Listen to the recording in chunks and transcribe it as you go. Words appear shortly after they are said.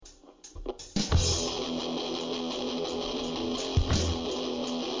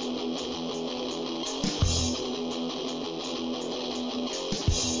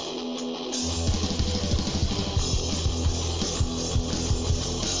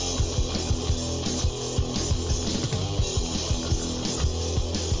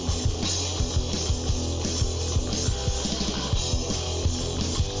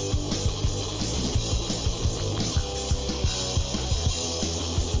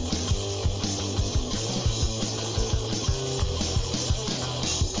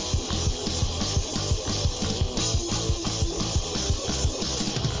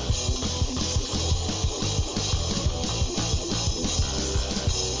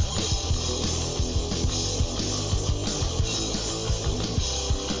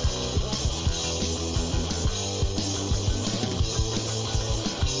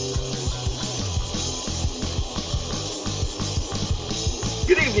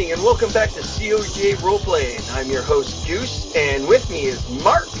evening, and welcome back to COJ Roleplaying. I'm your host, Goose, and with me is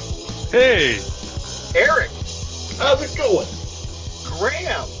Mark. Hey! Eric. How's it going?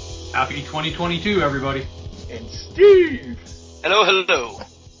 Graham. Happy 2022, everybody. And Steve. Hello, hello.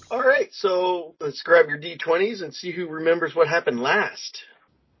 Alright, so let's grab your D20s and see who remembers what happened last.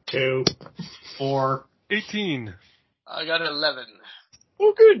 2. 4. 18. I got 11.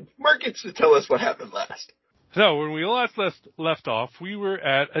 Oh, good. Mark gets to tell us what happened last. So, when we last left off, we were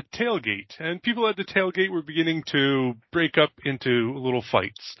at a tailgate, and people at the tailgate were beginning to break up into little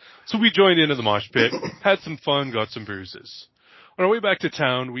fights. So we joined into the mosh pit, had some fun, got some bruises. On our way back to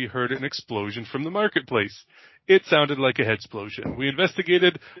town, we heard an explosion from the marketplace. It sounded like a headsplosion. We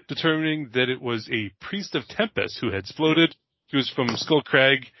investigated, determining that it was a priest of Tempest who had exploded. He was from Skull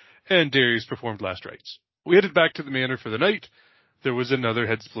Crag, and Darius performed last rites. We headed back to the manor for the night. There was another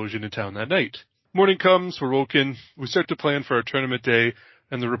headsplosion in town that night. Morning comes, we're woken, we start to plan for our tournament day,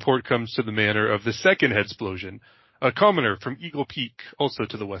 and the report comes to the manor of the second headsplosion, a commoner from Eagle Peak, also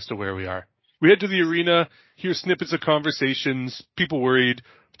to the west of where we are. We head to the arena, hear snippets of conversations, people worried,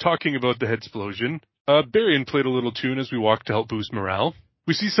 talking about the headsplosion. Barian played a little tune as we walked to help boost morale.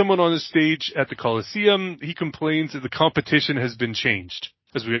 We see someone on the stage at the Coliseum. He complains that the competition has been changed.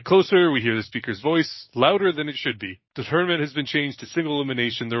 As we get closer, we hear the speaker's voice, louder than it should be. The tournament has been changed to single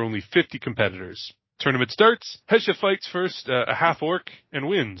elimination. There are only 50 competitors. Tournament starts. Hesha fights first a half-orc and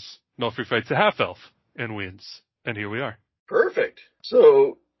wins. Nulfree fights a half-elf and wins. And here we are. Perfect.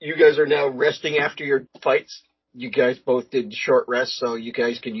 So, you guys are now resting after your fights. You guys both did short rests, so you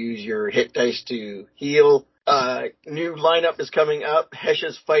guys can use your hit dice to heal. New lineup is coming up.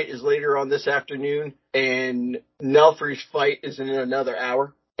 Hesha's fight is later on this afternoon, and Nulfree's fight is in another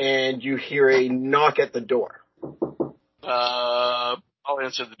hour. And you hear a knock at the door. I'll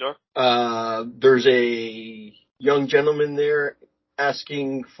answer the door. There's a young gentleman there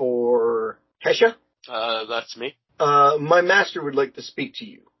asking for Hesha. That's me. My master would like to speak to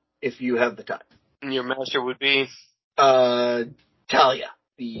you, if you have the time. Your master would be? Talia,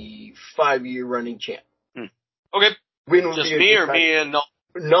 the 5-year running champ. Okay. Just me or me and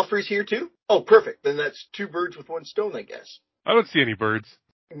Nulfree's here too? Oh, perfect. Then that's 2 birds with 1 stone, I guess. I don't see any birds.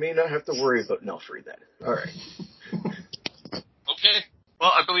 You may not have to worry about Nulfree then. Alright. Okay.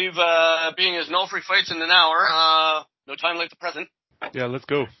 Well, I believe, being as Nulfree fights in an hour, no time like the present. Yeah, let's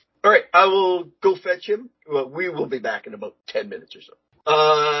go. Alright, I will go fetch him. Well, we will be back in about 10 minutes or so.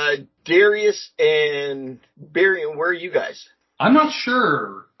 Darius and Barian, where are you guys? I'm not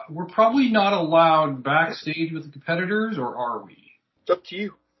sure. We're probably not allowed backstage with the competitors, or are we? It's up to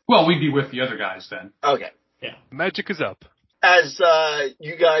you. Well, we'd be with the other guys then. Okay. Yeah. Magic is up. As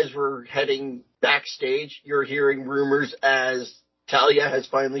you guys were heading backstage, you're hearing rumors as Talia has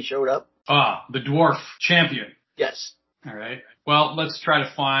finally showed up. The dwarf champion. Yes. All right. Well, let's try to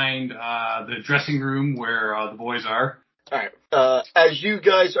find the dressing room where the boys are. Alright, as you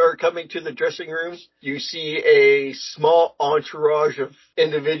guys are coming to the dressing rooms, you see a small entourage of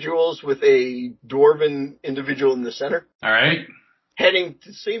individuals with a dwarven individual in the center. Alright. Heading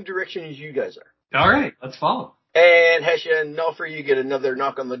the same direction as you guys are. Alright, let's follow. And Hesha and Nulfree, you get another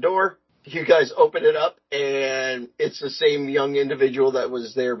knock on the door. You guys open it up, and it's the same young individual that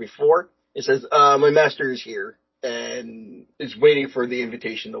was there before. It says, my master is here, and is waiting for the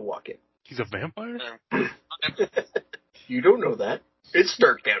invitation to walk in. He's a vampire? You don't know that. It's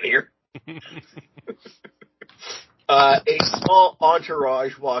dark down here. A small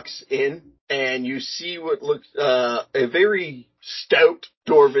entourage walks in, and you see what looks a very stout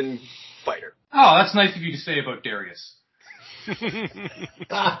dwarven fighter. Oh, that's nice of you to say about Darius. And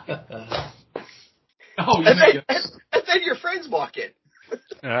then your friends walk in.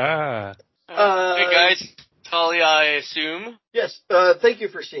 Ah. Hey guys, Talia, I assume? Yes, thank you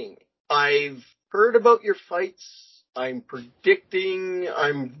for seeing me. I've heard about your fights. I'm predicting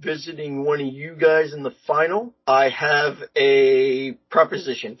I'm visiting one of you guys in the final. I have a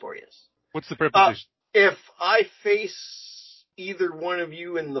proposition for you. What's the proposition? If I face either one of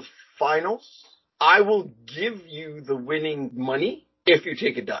you in the finals, I will give you the winning money if you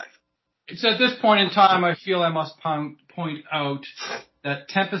take a dive. It's at this point in time I feel I must point out that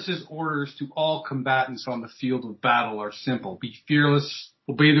Tempest's orders to all combatants on the field of battle are simple. Be fearless,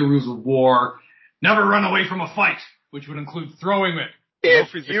 obey the rules of war, never run away from a fight, which would include throwing it. If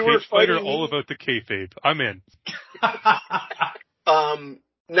Nulfree's the you were cage fighter, fighting all about the kayfabe. I'm in.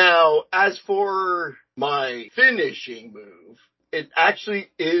 Now, as for my finishing move, it actually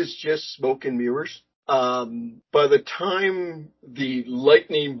is just smoke and mirrors. By the time the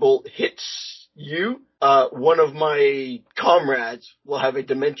lightning bolt hits you, one of my comrades will have a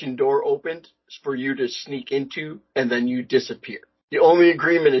dimension door opened for you to sneak into, and then you disappear. The only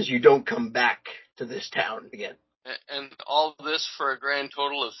agreement is you don't come back to this town again. And all this for a grand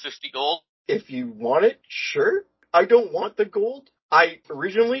total of 50 gold? If you want it, sure. I don't want the gold. I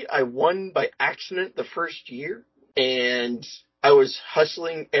won by accident the first year, and I was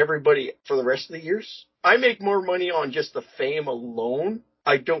hustling everybody for the rest of the years. I make more money on just the fame alone.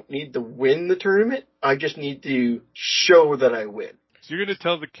 I don't need to win the tournament. I just need to show that I win. So you're going to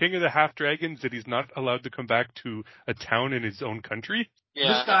tell the King of the Half Dragons that he's not allowed to come back to a town in his own country?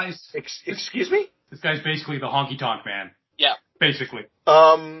 Yeah. This guy's Excuse me? This guy's basically the honky tonk man. Yeah. Basically.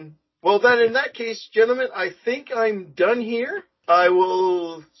 Well then in that case, gentlemen, I think I'm done here. I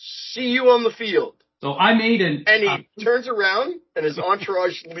will see you on the field. So I made And he turns around and his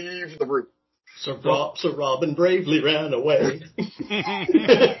entourage leave the room. So Robin bravely ran away.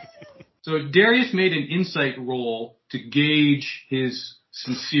 So Darius made an insight roll to gauge his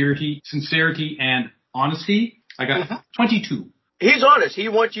sincerity and honesty. I got 22. He's honest. He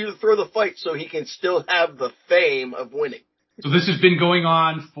wants you to throw the fight so he can still have the fame of winning. So this has been going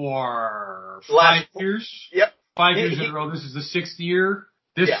on for 5 years? Yep. 5 years in a row. This is the 6th year.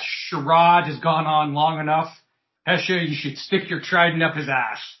 This charade has gone on long enough. Hesha, you should stick your trident up his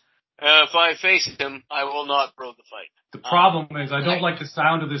ass. If I face him, I will not throw the fight. The problem is I don't like the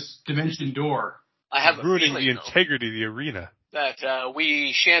sound of this dimension door. I have a Ruining feeling, the though, integrity of the arena. that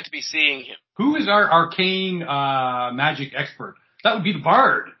we shan't be seeing him. Who is our arcane magic expert? That would be the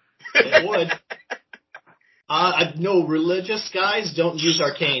bard. It would. No, religious guys don't use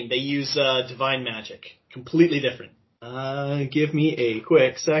arcane. They use divine magic. Completely different. Give me a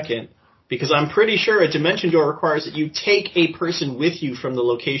quick second. Because I'm pretty sure a dimension door requires that you take a person with you from the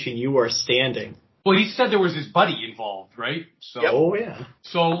location you are standing. Well, he said there was his buddy involved, right? So, Oh, yeah.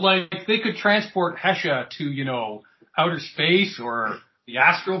 So, like, they could transport Hesha to, outer space or the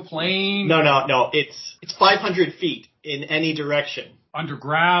astral plane. No. It's 500 feet in any direction.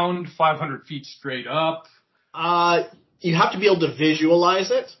 Underground, 500 feet straight up. You have to be able to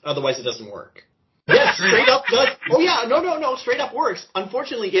visualize it, otherwise it doesn't work. Yes, straight up does. Oh yeah, no, straight up works.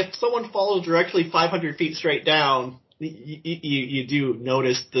 Unfortunately, if someone follows directly 500 feet straight down, you do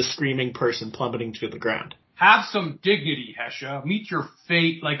notice the screaming person plummeting to the ground. Have some dignity, Hesha. Meet your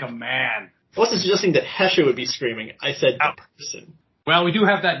fate like a man. I wasn't suggesting that Hesha would be screaming. I said the person. Well, we do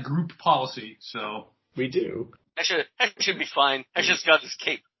have that group policy, so. We do. Hesha should be fine. Hesha's got his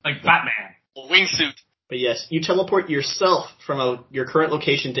cape. Like Batman. A wingsuit. But yes, you teleport yourself from your current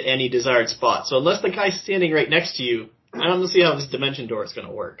location to any desired spot. So unless the guy's standing right next to you, I don't see how this dimension door is going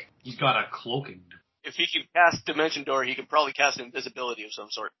to work. He's got a cloaking. If he can cast Dimension Door, he can probably cast invisibility of some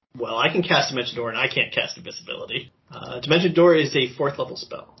sort. Well, I can cast Dimension Door and I can't cast Invisibility. Dimension Door is a 4th level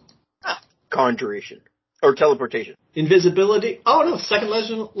spell. Conjuration. Or teleportation. Invisibility? Oh no,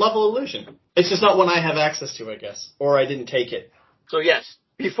 2nd level illusion. It's just not one I have access to, I guess. Or I didn't take it. So yes,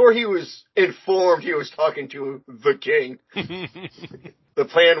 before he was informed he was talking to the king, the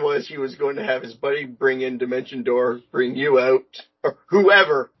plan was he was going to have his buddy bring in Dimension Door, bring you out, or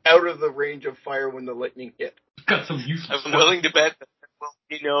whoever, out of the range of fire when the lightning hit. Got some useless I'm willing to bet that there will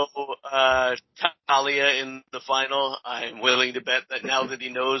be no Talia in the final. I'm willing to bet that now that he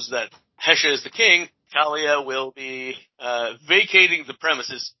knows that Hesha is the king, Talia will be vacating the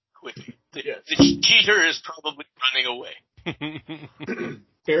premises quickly. The cheater is probably running away.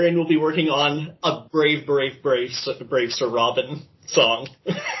 Baron will be working on a brave Sir Robin song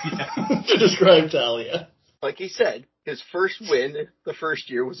to describe Talia. Like he said, his first win the first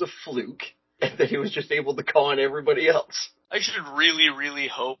year was a fluke, and then he was just able to con everybody else. I should really, really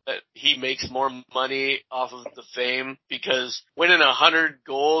hope that he makes more money off of the fame, because winning 100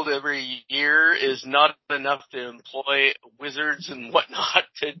 gold every year is not enough to employ wizards and whatnot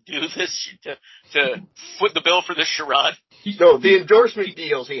to do this, to foot the bill for this charade. No, the endorsement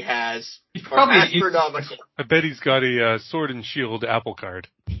deals he has are probably astronomical. I bet he's got a sword and shield Apple card.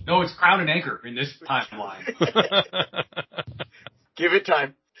 No, it's Crown and Anchor in this timeline. Give it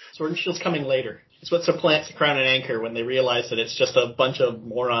time. Sword and Shield's coming later. It's what supplants Crown and Anchor when they realize that it's just a bunch of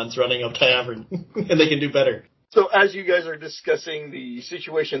morons running a tavern and they can do better. So as you guys are discussing the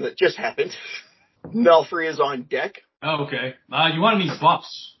situation that just happened, Nelfrey is on deck. Oh, okay. You want to need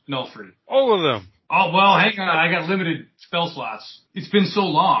buffs, Nelfrey. All of them. Oh, well, hang on. I got limited spell slots. It's been so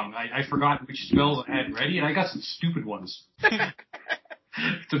long. I forgot which spells I had ready, and I got some stupid ones.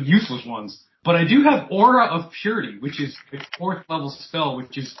 Some useless ones. But I do have Aura of Purity, which is a 4th level spell,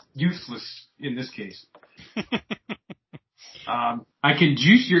 which is useless in this case. I can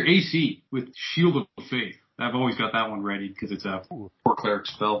juice your AC with Shield of Faith. I've always got that one ready because it's a 4 cleric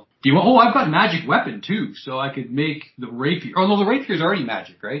spell. Do you want? Oh, I've got magic weapon too, so I could make the rapier. Oh no, the rapier is already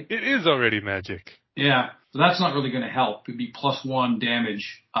magic, right? It is already magic. Yeah. So that's not really going to help. It'd be +1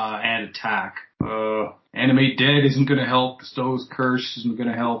 damage and attack. Animate Dead isn't going to help. Bestow's Curse isn't going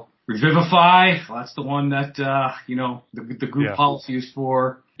to help. Revivify, well, that's the one that, the group policy is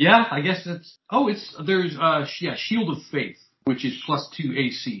for. Yeah, I guess there's Shield of Faith, which is +2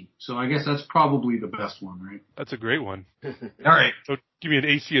 AC. So I guess that's probably the best one, right? That's a great one. All right. So give me an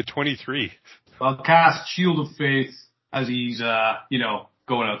AC of 23. I'll cast Shield of Faith as he's,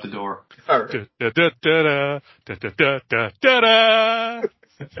 going out the door. All right.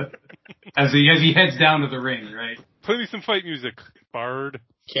 As he heads down to the ring, right? Play me some fight music, Bard.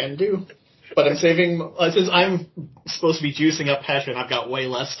 Can do. But I'm saving, since I'm supposed to be juicing up Hesh and I've got way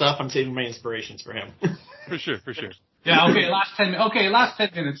less stuff, I'm saving my inspirations for him. For sure. Yeah, last 10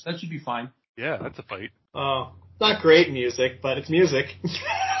 minutes. That should be fine. Yeah, that's a fight. Oh, not great music, but it's music.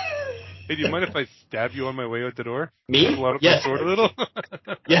 Hey, do you mind if I stab you on my way out the door? Me? Pull out my Yes. sword a little?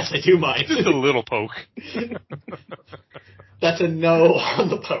 Yes, I do mind. Just a little poke. That's a no on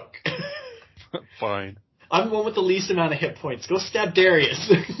the poke. Fine. I'm the one with the least amount of hit points. Go stab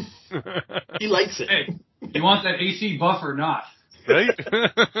Darius. He likes it. Hey, you want that AC buff or not? Right?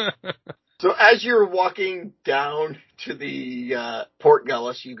 So as you're walking down to the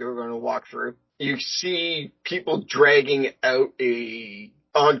portcullis you're going to walk through, you see people dragging out a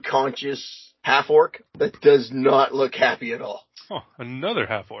unconscious half-orc that does not look happy at all. Oh, another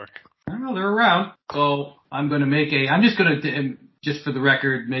half-orc. Well, they're around. So I'm just for the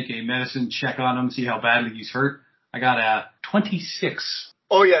record, make a medicine check on him, see how badly he's hurt. I got a 26.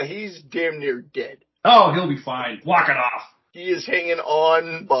 Oh yeah, he's damn near dead. Oh, he'll be fine. Walk it off. He is hanging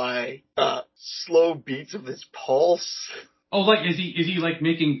on by slow beats of his pulse. Oh, like, is he like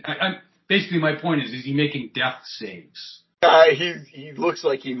making, basically my point is he making death saves? He looks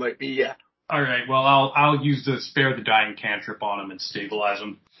like he might be, yeah. Alright, well, I'll use the spare the dying cantrip on him and stabilize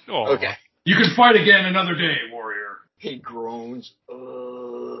him. Oh. Okay. You can fight again another day, warrior. He groans.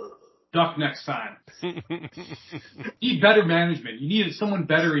 Duck next time. You need better management. You need someone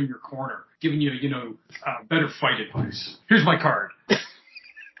better in your corner, giving you, better fight advice. Here's my card.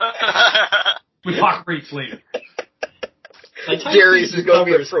 With hot rates later. Darius is going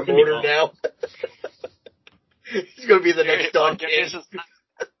to be a promoter now. He's going to be the next Don King.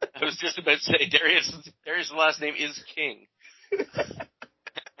 I was just about to say, Darius' last name is King.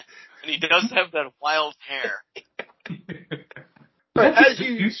 And he does have that wild hair. But as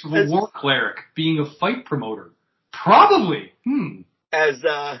you use of a war cleric being a fight promoter? Probably. As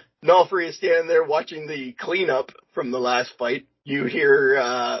Nalfrey is standing there watching the cleanup from the last fight, you hear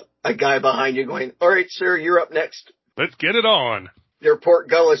a guy behind you going, "All right, sir, you're up next." Let's get it on. Your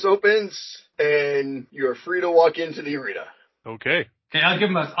portcullis opens, and you're free to walk into the arena. Okay. Okay, I'll give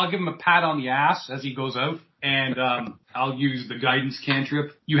him a pat on the ass as he goes out, and I'll use the guidance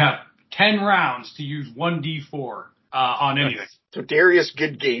cantrip. You have 10 rounds to use 1d4 on anything. So Darius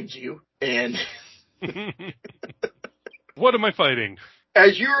good games you, and what am I fighting?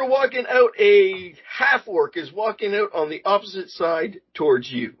 As you're walking out, a half-orc is walking out on the opposite side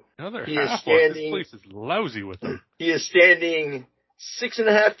towards you. Another He half-orc. is This place is lousy with them. He is standing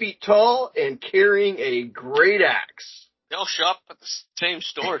 6.5 feet tall and carrying a great axe. They all shop at the same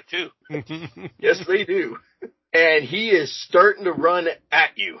store, too. Yes, they do. And he is starting to run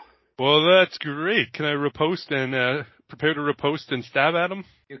at you. Well, that's great. Can I riposte and prepare to riposte and stab at him?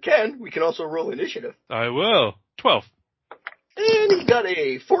 You can. We can also roll initiative. I will. 12. And he got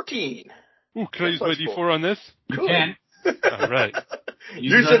a 14. Ooh, can I use my D4 on this? You can. All right.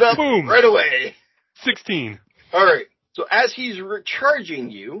 Use it up Boom. right away. 16. All right. So as he's recharging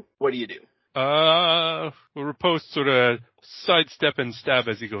you, what do you do? We'll riposte, sort of sidestep and stab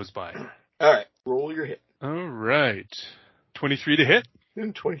as he goes by. All right. Roll your hit. All right. 23 to hit.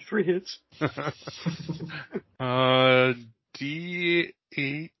 23 hits.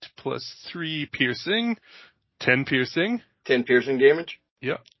 D8 plus 3 piercing. 10 piercing. 10 piercing damage.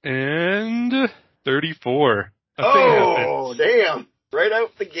 Yeah. And 34. Oh, damn. Right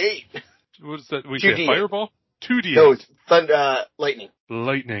out the gate. What is that? We 2D. say fireball? 2D. No, it's lightning.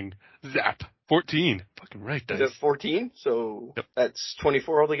 Lightning. Zap. 14. Fucking right, dice. That's 14, so Yep. that's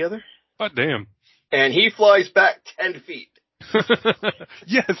 24 altogether. God damn. And he flies back 10 feet.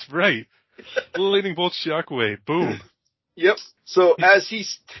 Yes, right. Lightning bolt shockwave. Boom. Yep. So as he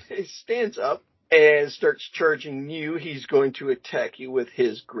stands up and starts charging you, he's going to attack you with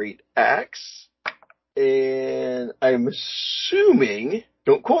his great axe. And I'm assuming,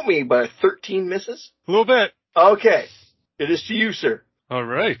 don't quote me, but 13 misses? A little bit. Okay. It is to you, sir. All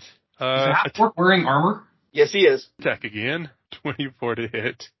right. Is half-orc wearing armor? Yes, he is. Attack again. 24 to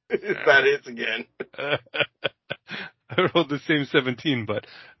hit. That hits again. I rolled the same 17, but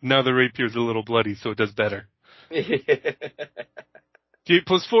now the rapier's a little bloody, so it does better. D8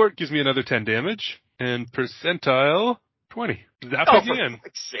 plus 4 gives me another 10 damage, and percentile 20. Zap again. For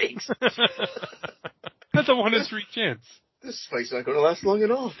fuck's sakes. That's a 1 in 3 chance. This fight's not going to last long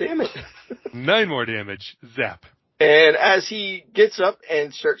at all. Damn it. 9 more damage. Zap. And as he gets up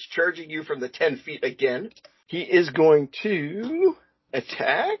and starts charging you from the 10 feet again, he is going to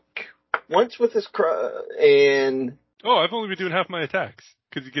attack once with his and... Oh, I've only been doing half my attacks,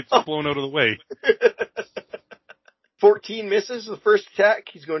 because he gets blown out of the way. 14 misses the first attack.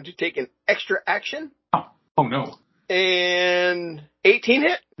 He's going to take an extra action. Oh no. And 18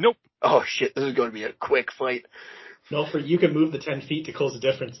 hit? Nope. Oh shit, this is going to be a quick fight. No, you can move the 10 feet to close the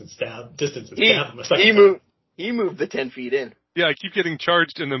distance and stab him a second He time. He moved the 10 feet in. Yeah, I keep getting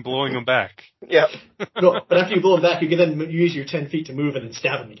charged and then blowing him back. Yeah. No, but after you blow him back, you can then use your 10 feet to move and then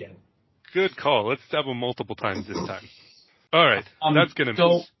stab him again. Good call. Let's stab him multiple times this time. All right, that's gonna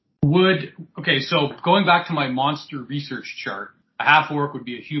miss. So going back to my monster research chart, a half-orc would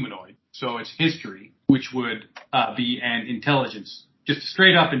be a humanoid. So it's history, which would be an intelligence, just a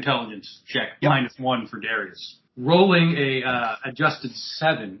straight-up intelligence check, -1 for Darius. Rolling a adjusted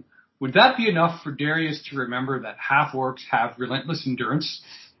 7, would that be enough for Darius to remember that half-orcs have relentless endurance?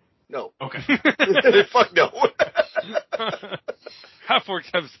 No. Okay. Fuck no. Half-orcs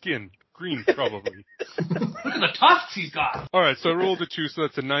have skin. Green, probably. Look at the tusks he's got. Alright, so I rolled a 2, so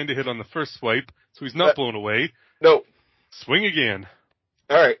that's a 9 to hit on the first swipe. So he's not blown away. No. Swing again.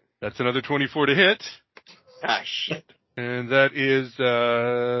 Alright. That's another 24 to hit. Ah, shit. And that is,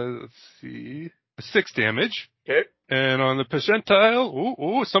 let's see, 6 damage. Okay. And on the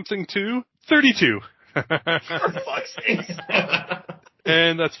percentile, something to 32. For fuck's sake.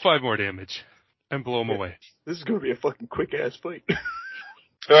 And that's 5 more damage. And blow him away. This is going to be a fucking quick-ass fight.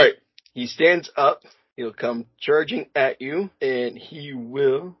 Alright. He stands up. He'll come charging at you. And he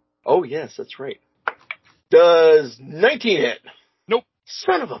will... Oh, yes, that's right. Does 19 hit? Nope.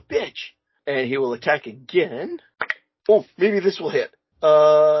 Son of a bitch. And he will attack again. Oh, maybe this will hit.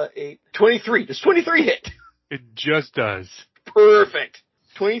 23. Does 23 hit? It just does. Perfect.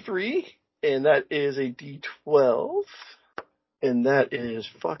 23. And that is a D12. And that is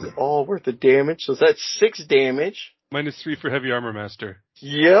fuck all worth of damage. So that's 6 damage. -3 for Heavy Armor Master.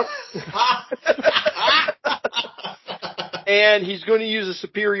 Yep. And he's going to use a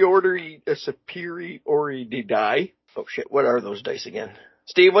superiority die. Oh shit, what are those dice again?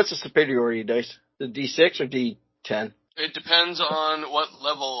 Steve, what's a superiority dice? The D6 or D10? It depends on what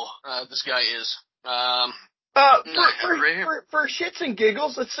level this guy is. For shits and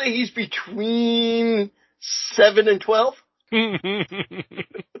giggles, let's say he's between 7 and 12. If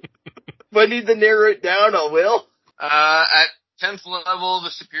I need to narrow it down, I will. At 10th level,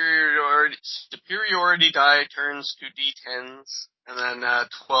 the superiority die turns to D10s, and then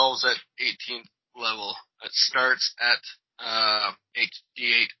 12s at 18th level. It starts at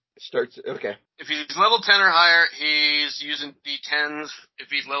D8. Okay. If he's level 10 or higher, he's using D10s. If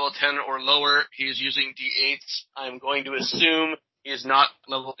he's level 10 or lower, he's using D8s. I'm going to assume he is not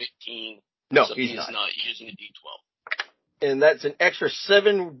level 18. No, so he's not using a D12. And that's an extra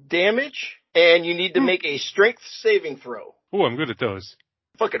 7 damage, and you need to make a strength saving throw. Oh, I'm good at those.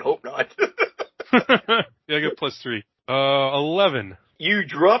 Fucking hope not. Yeah, I get +3. 11. You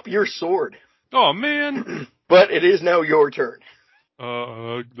drop your sword. Oh, man. But it is now your turn.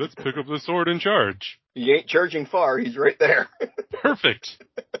 Let's pick up the sword and charge. He ain't charging far, he's right there. Perfect.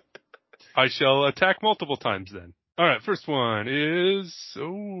 I shall attack multiple times then. Alright, first one is,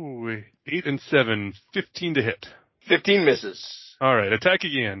 8 and 7, 15 to hit. 15 misses. Alright, attack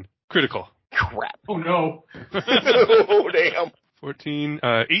again. Critical. Crap. Oh no. Oh, damn.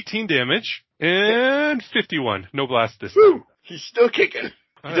 18 damage, and 51. No blast this Woo. time. He's still kicking.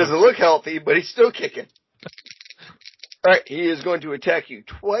 He doesn't look healthy, but he's still kicking. Alright, he is going to attack you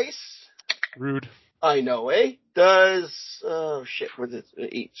twice. Rude. I know, eh? Does, oh shit, where's it?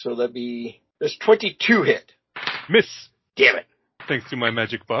 8, so that'd be, there's 22 hit. Miss. Damn it. Thanks to my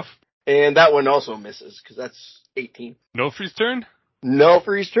magic buff. And that one also misses, because that's 18. No freeze turn? No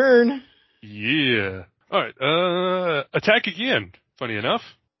freeze turn. Yeah. Alright, attack again. Funny enough.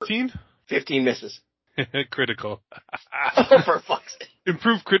 15? 15 misses. Critical. Oh, for fuck's sake.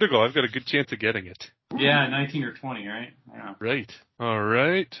 Improved critical. I've got a good chance of getting it. Yeah, 19 or 20, right? Yeah. Right.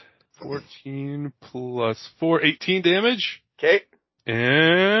 Alright. 14 plus 4, 18 damage. Okay.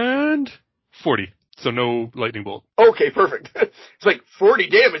 And 40. So no lightning bolt. Okay, perfect. It's like 40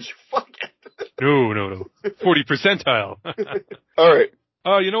 damage. Fuck it. No. 40 percentile. Alright.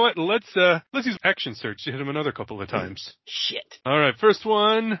 Oh, you know what? Let's use action search to hit him another couple of times. Shit. Alright, first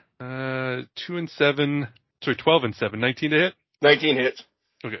one, 2 and 7, Sorry, 12 and 7. 19 to hit? 19 hits.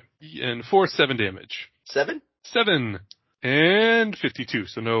 Okay. And 4, 7 damage. 7? 7. And 52.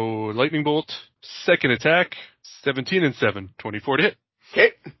 So no lightning bolt. Second attack. 17 and 7. 24 to hit.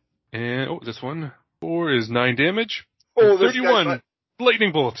 Okay. And, this one. 4 is 9 damage. Oh, And this 31. guy's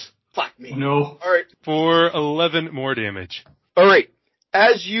Lightning bolt. Fuck me. No. Alright. For 11 more damage. Alright.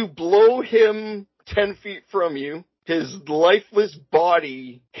 As you blow him 10 feet from you, his lifeless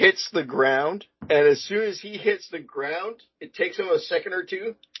body hits the ground, and as soon as he hits the ground, it takes him a second or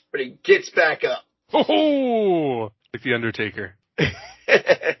two, but he gets back up. Oh! Like the Undertaker.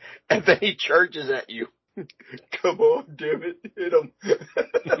 And then he charges at you. Come on, damn it. Hit him.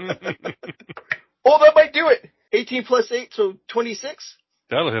 Oh, that might do it. 18 plus 8, so 26.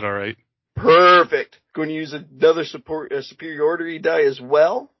 That'll hit alright. Perfect. Going to use another superiority die as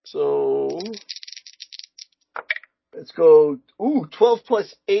well. So let's go. Ooh, 12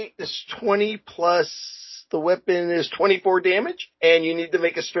 plus 8 is 20 plus the weapon is 24 damage. And you need to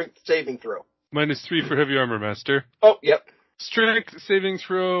make a strength saving throw. -3 for heavy armor master. Oh, yep. Strength saving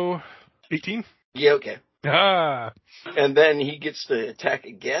throw 18. Yeah, okay. Ah! And then he gets to attack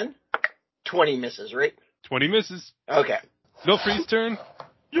again. 20 misses, right? 20 misses. Okay. Nilfree's turn.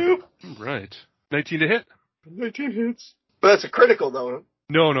 Yep. Right. 19 to hit. 19 hits. But that's a critical though.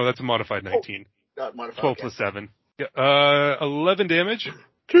 No, that's a modified 19. Not modified. 12 okay. plus 7. Yeah, 11 damage.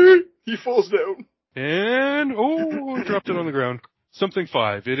 Okay. He falls down. And, dropped it on the ground. Something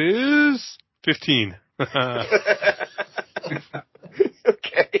 5. It is 15. Okay.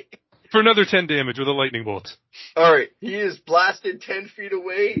 For another 10 damage with a lightning bolt. Alright. He is blasted 10 feet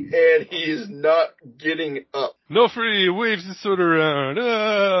away and he is not getting up. Nilfree waves his sword around.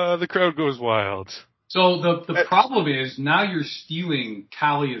 The crowd goes wild. So the problem is now you're stealing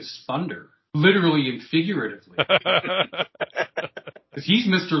Talia's thunder, literally and figuratively. Because he's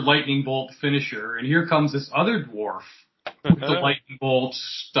Mr. Lightning Bolt finisher, and here comes this other dwarf with the lightning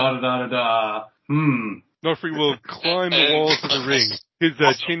bolts, da-da-da-da-da. Nilfree will climb the walls of the ring. His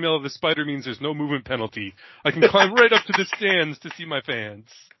chainmail of the spider means there's no movement penalty. I can climb right up to the stands to see my fans.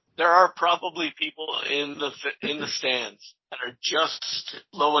 There are probably people in the stands that are just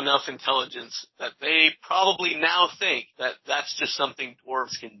low enough intelligence that they probably now think that that's just something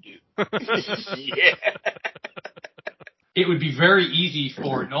dwarves can do. Yeah. It would be very easy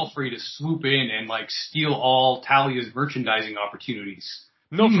for Nilfree to swoop in and steal all Talia's merchandising opportunities.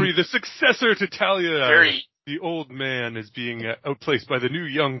 Nilfree, the successor to Talia. Very. The old man is being outplaced by the new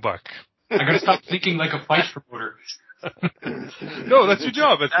young buck. I gotta stop thinking like a fight promoter. No, that's your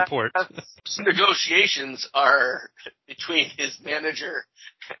job as support. Negotiations are between his manager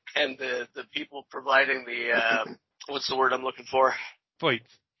and the people providing the, what's the word I'm looking for? Fight.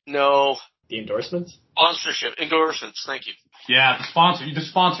 No. The endorsements? Sponsorship. Endorsements. Thank you. Yeah, the sponsors.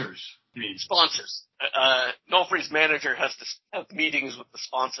 You mean. Sponsors. Nilfree's manager has to have meetings with the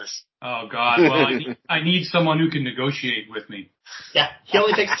sponsors. Oh God! Well, I need someone who can negotiate with me. Yeah, he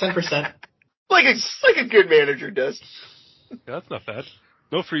only takes 10%. Like a good manager does. Yeah, that's not bad.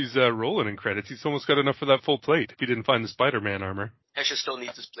 Nilfree's rolling in credits. He's almost got enough for that full plate if he didn't find the Spider-Man armor. Hesha still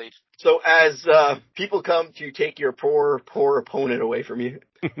needs his blade. So as people come to take your poor opponent away from you,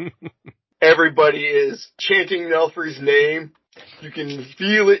 everybody is chanting Nilfree's name. You can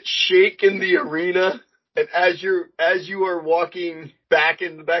feel it shake in the arena. And as you are walking back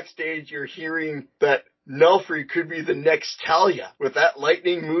in the backstage, you're hearing that Nilfree could be the next Talia with that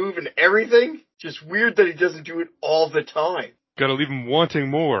lightning move and everything. Just weird that he doesn't do it all the time. Gotta leave him wanting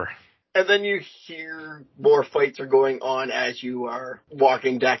more. And then you hear more fights are going on as you are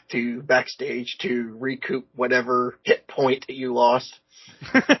walking back to backstage to recoup whatever hit point that you lost.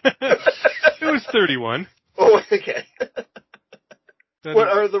 It was 31. Oh, okay. What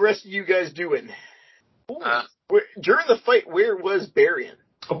are the rest of you guys doing? During the fight, where was Barian?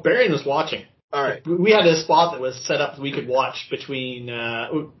 Oh, Barian was watching. All right. We had a spot that was set up that we could watch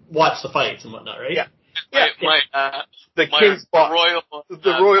watch the fights and whatnot, right? Yeah. The King's box. Royal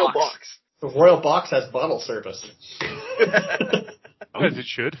box. The Royal box has bottle service. As it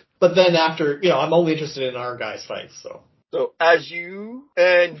should. But then after, I'm only interested in our guys' fights, so. So as you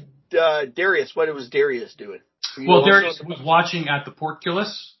and Darius, what was Darius doing? Well, Darius was watching at the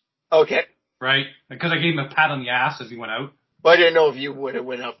portcullis. Okay. Right? Because I gave him a pat on the ass as he went out. But I didn't know if you would have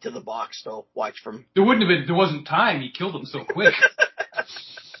went up to the box to watch from. There wasn't time. He killed him so quick.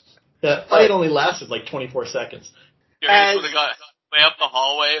 The fight only lasted 24 seconds. Darius would have got way up the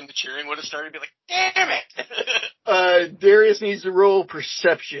hallway and the cheering would have started to be like, damn it! Darius needs to roll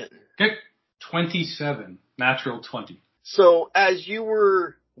perception. Okay. 27. Natural 20. So as you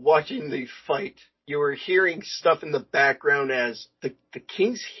were watching the fight, you were hearing stuff in the background as the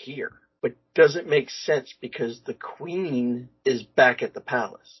king's here. but doesn't make sense because the queen is back at the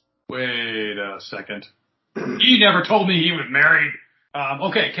palace. Wait a second. He never told me he was married.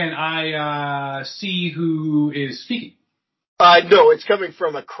 Okay, can I see who is speaking? No, it's coming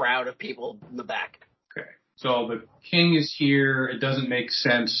from a crowd of people in the back. Okay, so the king is here. It doesn't make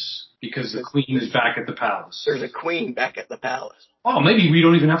sense because the queen is back at the palace. There's a queen back at the palace. Oh, maybe we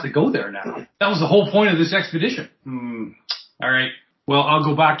don't even have to go there now. That was the whole point of this expedition. All right. Well, I'll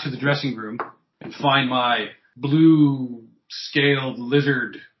go back to the dressing room and find my blue-scaled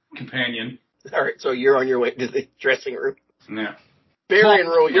lizard companion. All right, so you're on your way to the dressing room. Yeah. Barry and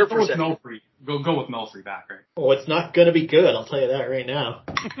roll your go with perception. Melfrey. Go with Melfrey back, right? Oh, it's not going to be good, I'll tell you that right now.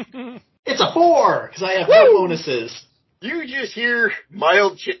 It's a 4, because I have no bonuses. You just hear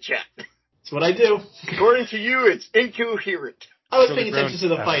mild chit-chat. That's what I do. According to you, it's incoherent. I was paying attention to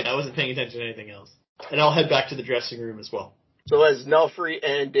the fight. I wasn't paying attention to anything else. And I'll head back to the dressing room as well. So as Nelfrey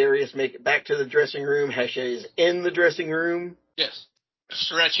and Darius make it back to the dressing room, Hesha is in the dressing room. Yes.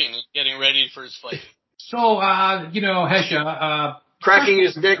 Stretching and getting ready for his fight. So, Hesha, Cracking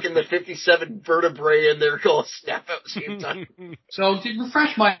his neck and the 57 vertebrae in there all snap out at the same time. So to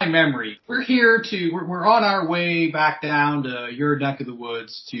refresh my memory, we're on our way back down to your neck of the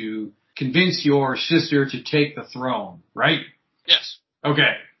woods to convince your sister to take the throne, right? Yes.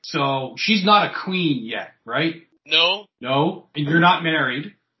 Okay. So she's not a queen yet, right? No. No? And you're not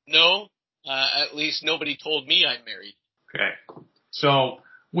married? No. At least nobody told me I'm married. Okay. So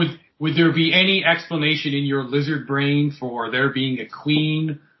would there be any explanation in your lizard brain for there being a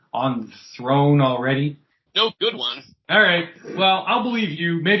queen on the throne already? No good one. All right. Well, I'll believe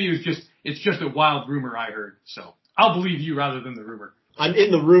you. Maybe it's just a wild rumor I heard. So I'll believe you rather than the rumor. I'm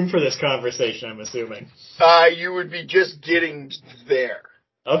in the room for this conversation, I'm assuming. You would be just getting there.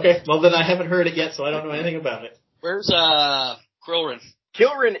 Okay, well then I haven't heard it yet, so I don't know anything about it. Where's Krillrin?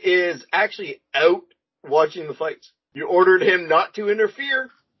 Kilrin is actually out watching the fights. You ordered him not to interfere.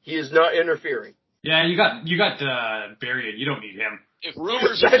 He is not interfering. Yeah, you got Barry. You don't need him. If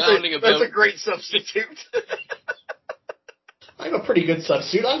rumors are bounding about... That's a great substitute. I'm a pretty good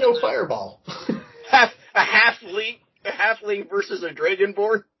substitute. I know Fireball. A halfling versus a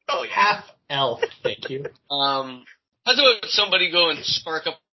dragonborn? Oh, yeah. Half-elf, thank you. How about somebody go and spark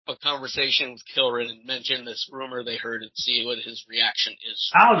up a conversation with Kilrin and mention this rumor they heard and see what his reaction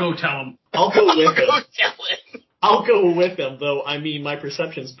is. I'll go tell him. I'll go with him. Go tell him. I'll go with him, though, I mean, my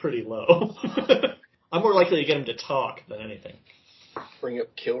perception's pretty low. I'm more likely to get him to talk than anything. Bring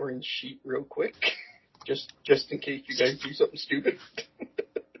up Kilrin's sheet real quick. Just in case you guys do something stupid.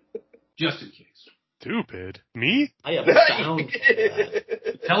 Just in case. Stupid? Me? I have sound for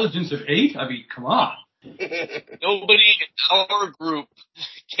that. Intelligence of 8? I mean, come on. Nobody in our group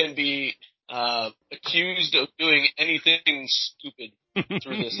can be accused of doing anything stupid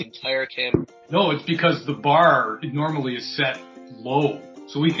through this entire campaign. No, it's because the bar normally is set low,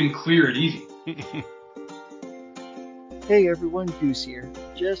 so we can clear it easy. Hey everyone, Goose here.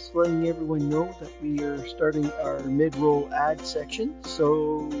 Just letting everyone know that we are starting our mid-roll ad section,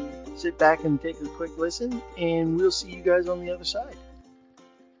 so sit back and take a quick listen, and we'll see you guys on the other side.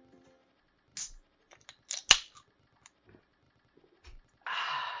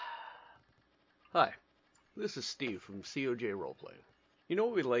 Hi, this is Steve from COJ Roleplaying. You know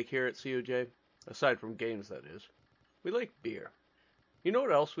what we like here at COJ? Aside from games, that is. We like beer. You know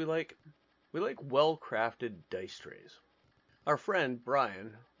what else we like? We like well-crafted dice trays. Our friend,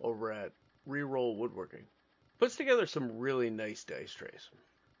 Brian, over at Reroll Woodworking, puts together some really nice dice trays.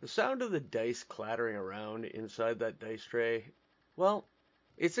 The sound of the dice clattering around inside that dice tray, well,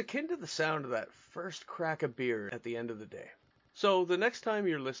 it's akin to the sound of that first crack of beer at the end of the day. So the next time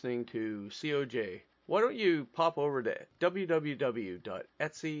you're listening to COJ, why don't you pop over to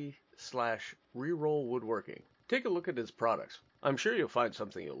www.etsy/rerollwoodworking. Take a look at his products. I'm sure you'll find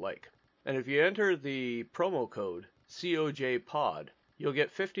something you'll like. And if you enter the promo code COJPOD, you'll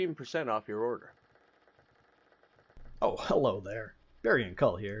get 15% off your order. Oh, hello there. Barry and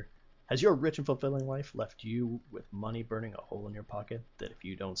Cull here. Has your rich and fulfilling life left you with money burning a hole in your pocket that if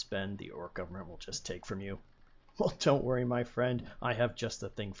you don't spend, the Orc government will just take from you? Well, don't worry, my friend. I have just the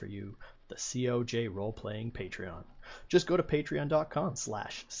thing for you. The COJ Roleplaying Patreon. Just go to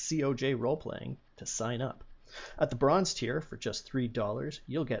patreon.com/COJ Roleplaying to sign up. At the bronze tier, for just $3,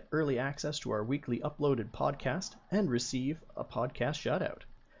 you'll get early access to our weekly uploaded podcast and receive a podcast shoutout.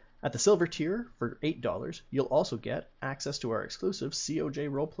 At the silver tier, for $8, you'll also get access to our exclusive COJ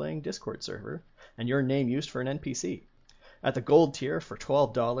Roleplaying Discord server and your name used for an NPC. At the gold tier, for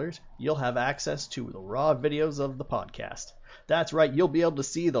 $12, you'll have access to the raw videos of the podcast. That's right, you'll be able to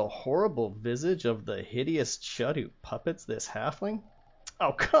see the horrible visage of the hideous chud who puppets this halfling.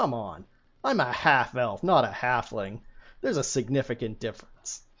 Oh, come on. I'm a half-elf, not a halfling. There's a significant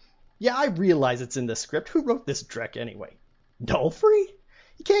difference. Yeah, I realize it's in the script. Who wrote this dreck anyway? Dolfrey?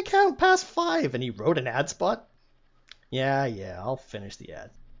 He can't count past 5 and he wrote an ad spot? Yeah, I'll finish the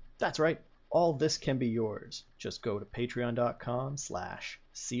ad. That's right. All this can be yours. Just go to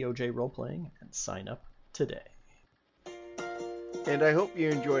patreon.com/COJRoleplaying and sign up today. And I hope you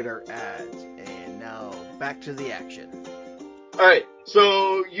enjoyed our ads. And now back to the action. Alright,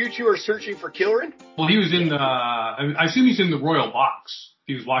 so you two are searching for Kilrin? Well, he was in the. I assume he's in the royal box.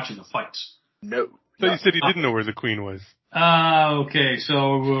 He was watching the fights. No. So you said he didn't know where the queen was. Okay.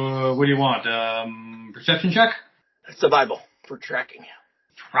 So what do you want? Perception check. Survival for tracking.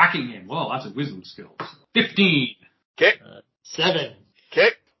 Tracking him. Well, that's a wisdom skill. 15. Okay. 7.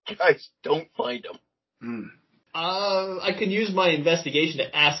 Okay. Guys, don't find him. I can use my investigation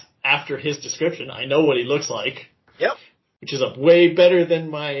to ask after his description. I know what he looks like. Yep. Which is way better than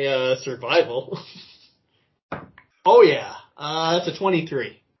my survival. Oh yeah, that's a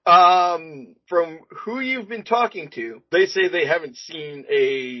 23. From who you've been talking to, they say they haven't seen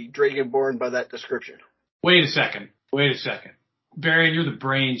a Dragonborn by that description. Wait a second. Barry, you're the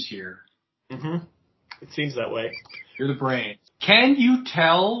brains here. Mm-hmm. It seems that way. You're the brain. Can you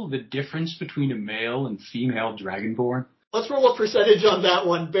tell the difference between a male and female Dragonborn? Let's roll a percentage on that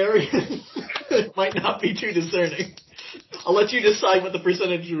one, Barry. It might not be too discerning. I'll let you decide what the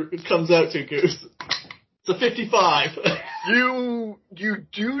percentage comes out to, Goose. It's a 55. You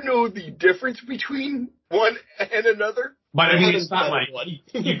do know the difference between one and another? But I mean, it's not like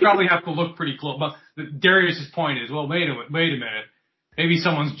you probably have to look pretty close. But Darius's point is, well, wait a minute. Maybe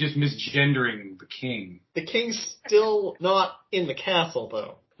someone's just misgendering the king. The king's still not in the castle,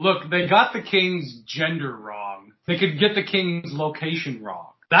 though. Look, they got the king's gender wrong. They could get the king's location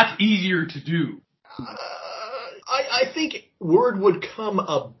wrong. That's easier to do. I think word would come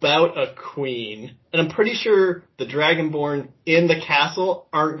about a queen, and I'm pretty sure the Dragonborn in the castle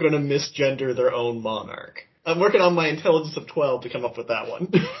aren't going to misgender their own monarch. I'm working on my intelligence of 12 to come up with that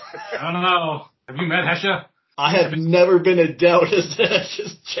one. I don't know. Have you met Hesha? I have never been a doubt as to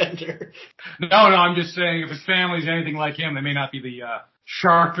Hesha's gender. No, I'm just saying if his family's anything like him, they may not be the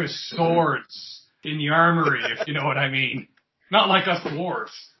sharpest swords in the armory, if you know what I mean. Not like us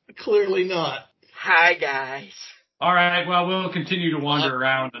dwarves. Clearly not. Hi, guys. All right, well, we'll continue to wander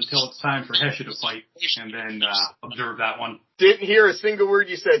around until it's time for Hesha to fight, and then observe that one. Didn't hear a single word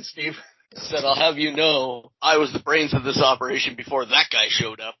you said, Steve. Said, I'll have you know, I was the brains of this operation before that guy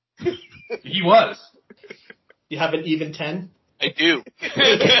showed up. He was. You have an even 10? I do.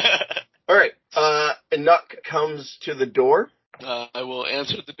 All right. Enoch comes to the door. I will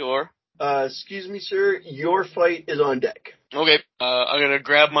answer the door. Excuse me, sir. Your fight is on deck. Okay. I'm going to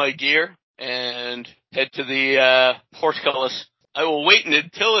grab my gear and head to the portcullis. I will wait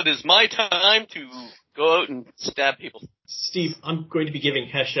until it is my time to go out and stab people. Steve, I'm going to be giving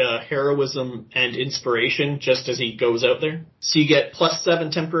Hesha heroism and inspiration just as he goes out there. So you get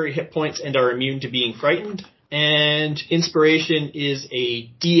 +7 temporary hit points and are immune to being frightened. And inspiration is a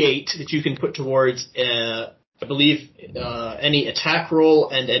D8 that you can put towards, I believe, any attack roll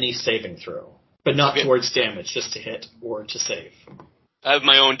and any saving throw. But not towards damage, just to hit or to save. I have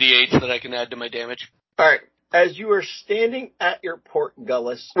my own D8s that I can add to my damage. All right. As you are standing at your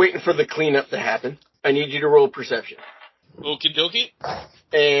portcullis, waiting for the cleanup to happen, I need you to roll perception. Okie dokie.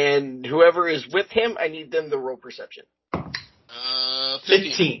 And whoever is with him, I need them to roll perception.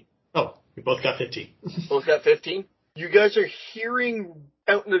 15. Oh, we both got 15. Both got 15? You guys are hearing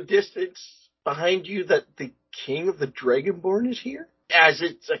out in the distance behind you that the king of the Dragonborn is here? As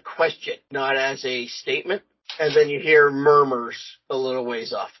it's a question, not as a statement. And then you hear murmurs a little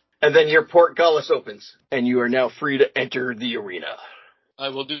ways off. And then your portcullis opens, and you are now free to enter the arena. I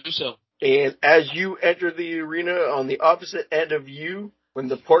will do so. And as you enter the arena, on the opposite end of you, when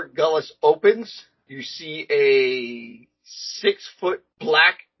the portcullis opens, you see a 6-foot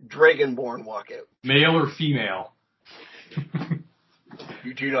black Dragonborn walk out. Male or female?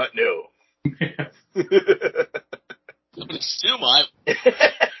 You do not know. I'm going to assume I'm...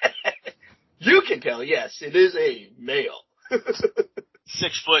 You can tell, yes, it is a male.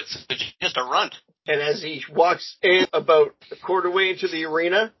 6 foot, so just a runt. And as he walks in about a quarter way into the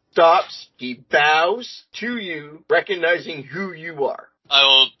arena, stops, he bows to you, recognizing who you are. I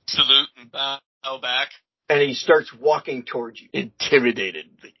will salute and bow back. And he starts walking towards you,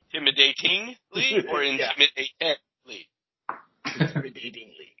 intimidatedly. Intimidatingly or intimidatedly?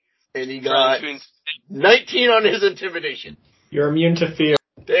 Intimidatingly. And he got 19 on his intimidation. You're immune to fear.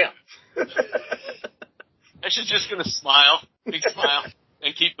 Damn. I should just gonna smile, big smile,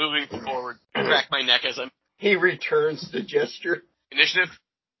 and keep moving forward. Crack my neck as I'm... He returns the gesture. And Initiative?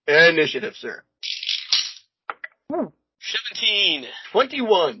 Initiative, sir. 17.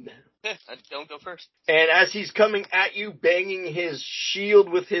 21. I don't go first. And as he's coming at you, banging his shield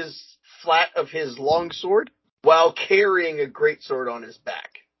with his flat of his longsword, while carrying a greatsword on his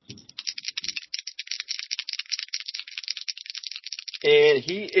back. And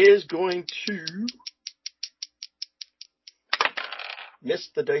he is going to miss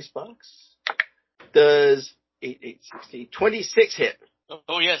the dice box. Does 8, 16, 26 hit?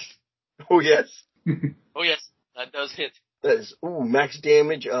 Oh, yes. Oh, yes. Oh, yes. That does hit. That is, max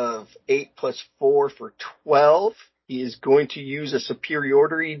damage of 8 plus 4 for 12. He is going to use a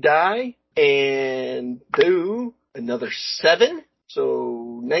superiority die and do another 7.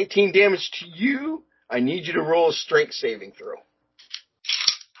 So 19 damage to you. I need you to roll a strength saving throw.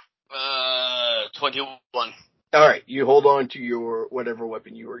 21. All right, you hold on to your whatever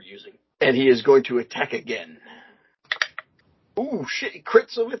weapon you are using. And he is going to attack again. Ooh, shit, he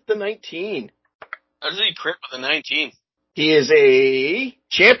crits with the 19. How does he crit with a 19? He is a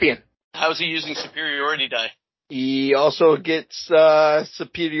champion. How's he using superiority die? He also gets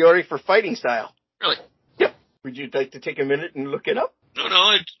superiority for fighting style. Really? Yep. Would you like to take a minute and look it up? No,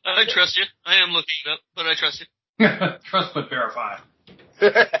 I trust you. I am looking it up, but I trust you. Trust but verify.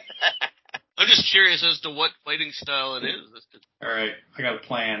 I'm just curious as to what fighting style it is. All right, I got a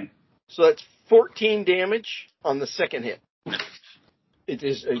plan. So that's 14 damage on the second hit. It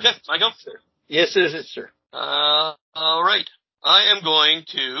is. Okay, I go. Yes, it is, sir. All right. I am going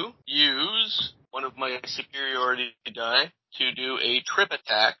to use one of my superiority die to do a trip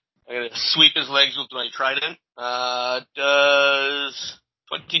attack. I'm going to sweep his legs with my trident. Does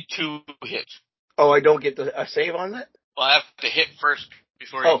 22 hit? Oh, I don't get a save on that? Well, I have to hit first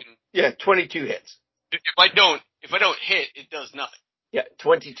before you can. Yeah, 22 hits. If I don't hit, it does nothing. Yeah,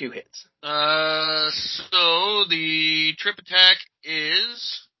 22 hits. So the trip attack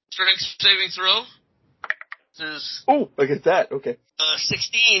is strength saving throw. Look at that. Okay.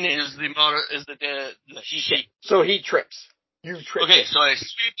 16 is the heat. So he trips. You trip. Okay, so I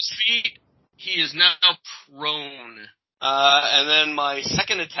sweep his feet. He is now prone. And then my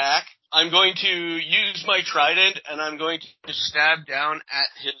second attack, I'm going to use my trident, and I'm going to stab down at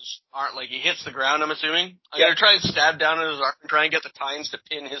his arm. Like, he hits the ground, I'm assuming. I'm going to try and stab down at his arm and try and get the tines to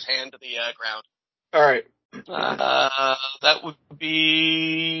pin his hand to the ground. All right. That would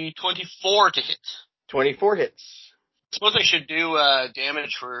be 24 to hit. 24 hits. I suppose I should do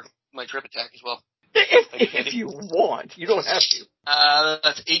damage for my trip attack as well. If you want. You don't have to.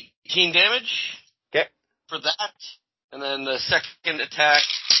 That's 18 damage. Okay. For that. And then the second attack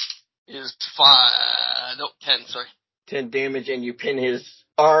is 10, sorry. 10 damage, and you pin his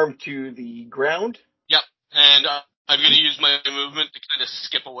arm to the ground? Yep. And I'm going to use my movement to kind of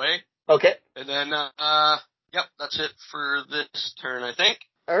skip away. Okay. And then, yep, that's it for this turn, I think.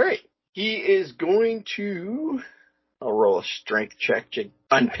 All right. He is going to... I'll roll a strength check to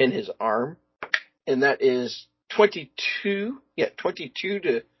unpin his arm. And that is 22. Yeah, 22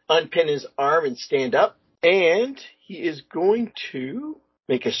 to unpin his arm and stand up. And he is going to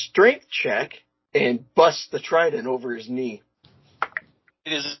make a strength check and bust the trident over his knee.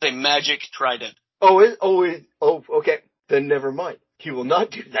 It is a magic trident. Okay. Then never mind. He will not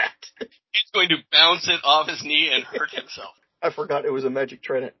do that. He's going to bounce it off his knee and hurt himself. I forgot it was a magic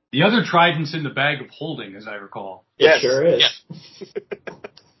trident. The other trident's in the bag of holding, as I recall. Yes. It sure is. Yes.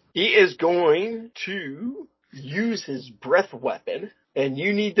 He is going to use his breath weapon, and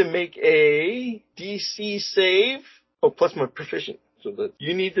you need to make a DC save. Oh, plus my proficient. So that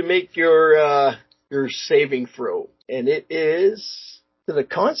you need to make your saving throw, and it is a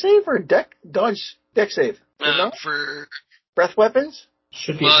con save or a deck save? For breath weapons.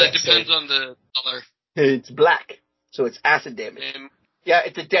 Should be. Well, it depends on the color. It's black, so it's acid damage. Yeah,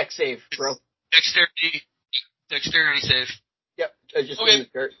 it's a deck save, bro. Dexterity save. Yep, I just need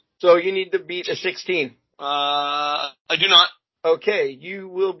it. So you need to beat a 16. I do not. Okay, you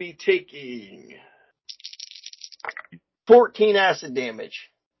will be taking 14 acid damage,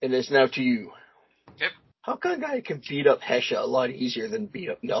 and it's now to you. Okay. How come a guy can beat up Hesha a lot easier than beat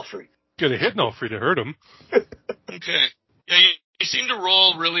up Nelfrey? Could have hit Nelfrey to hurt him. Okay. Yeah, you seem to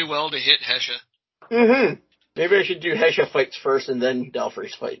roll really well to hit Hesha. Mm-hmm. Maybe I should do Hesha fights first and then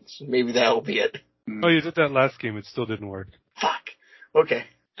Nelfrey's fights. Maybe that'll be it. Oh, you did that last game. It still didn't work. Fuck. Okay.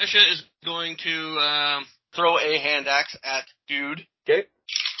 Hesha is going to throw a hand axe at dude. Okay.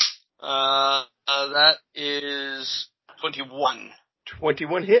 That is 21.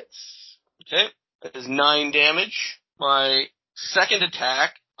 21 hits. Okay. That is 9 damage. My second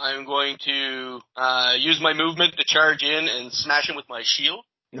attack, I'm going to use my movement to charge in and smash him with my shield.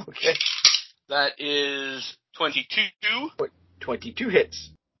 Okay. That is 22. 22 hits.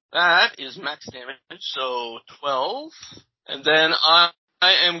 That is max damage, so 12. And then I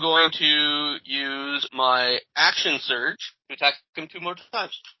am going to use my action surge to attack him 2 more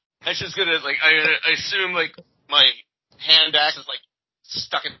times. That's just gonna, I assume, my hand axe is,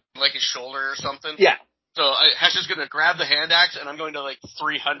 stuck in, his shoulder or something. Yeah. So Hesh is gonna grab the hand axe, and I'm going to,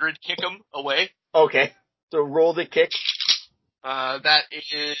 300 kick him away. Okay. So roll the kick. That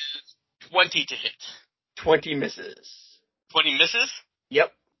is 20 to hit. 20 misses. 20 misses?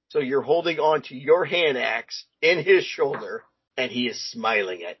 Yep. So you're holding on to your hand axe in his shoulder, and he is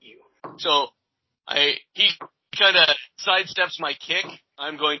smiling at you. So he kind of sidesteps my kick.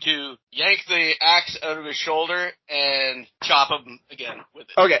 I'm going to yank the axe out of his shoulder and chop him again with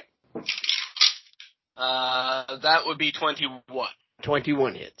it. Okay. That would be 21.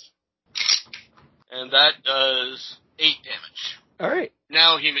 21 hits. And that does 8 damage. All right.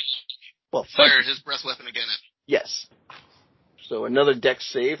 Now he fires his breath weapon again at me. Yes. So another dex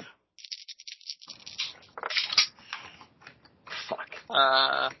save. Fuck.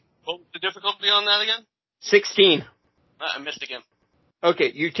 What was the difficulty on that again? 16. I missed again.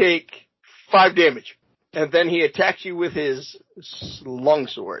 Okay, you take 5 damage. And then he attacks you with his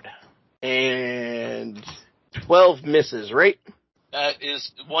longsword. And 12 misses, right? That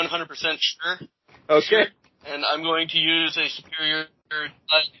is 100% sure. Okay. Sure. And I'm going to use a superior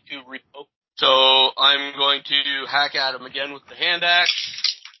die to repoke. So I'm going to hack at him again with the hand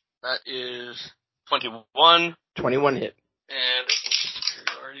axe. That is 21. 21 hit. And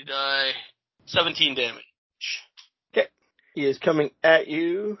superiority die, 17 damage. Okay. He is coming at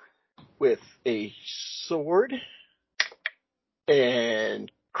you with a sword.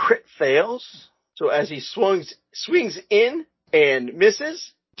 And crit fails. So as he swings in and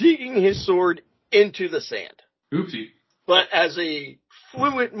misses, digging his sword into the sand. Oopsie. But as a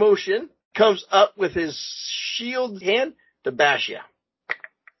fluid motion, comes up with his shield hand to bash you.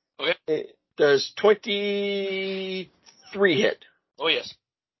 Okay. It does 23 hit. Oh, yes.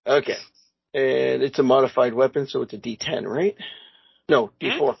 Okay. And it's a modified weapon, so it's a D10, right? No,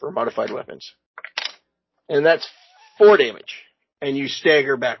 D4 for modified weapons. And that's 4 damage. And you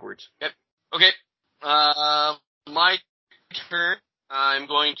stagger backwards. Yep. Okay. My turn. I'm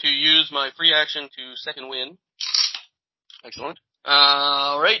going to use my free action to second wind. Excellent.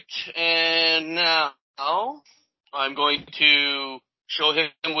 Alright. And now I'm going to show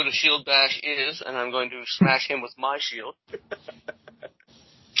him what a shield bash is, and I'm going to smash him with my shield.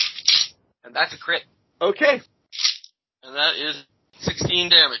 And that's a crit. Okay. And that is 16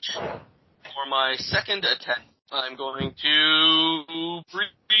 damage. For my second attack, I'm going to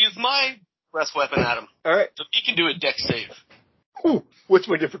breathe my breath weapon at him. Alright. So he can do a dex save. Ooh, what's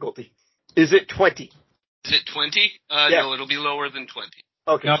my difficulty? Is it 20? Is it 20? Yeah. No, it'll be lower than 20.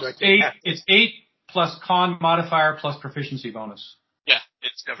 Okay. No, so I it's take 8. half. It's 8 plus con modifier plus proficiency bonus. Yeah,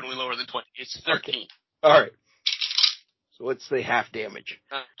 it's definitely lower than 20. It's 13. Okay. Alright. So let's say half damage.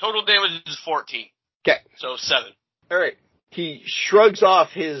 Total damage is 14. Okay. So 7. Alright. He shrugs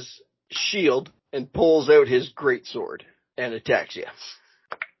off his shield and pulls out his greatsword and attacks you.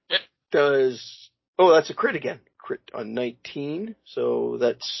 Yep. That's a crit again. Crit on 19, so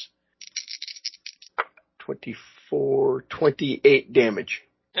that's 24, 28 damage.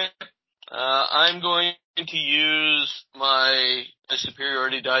 I'm going to use my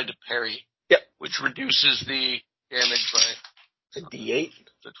superiority die to parry. Yep. Which reduces the damage by A D8?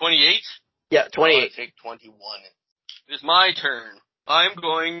 so 28. Yeah, 28. I'll take 21. It is my turn. I'm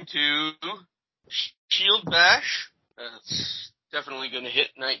going to shield bash. That's definitely going to hit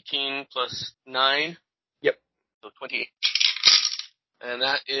 19 plus 9. Yep. So 28. And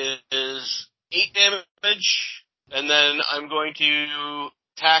that is 8 damage. And then I'm going to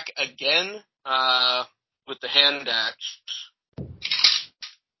attack again with the hand axe.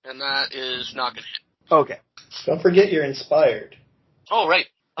 And that is not going to hit. Okay. Don't forget you're inspired. Oh, right.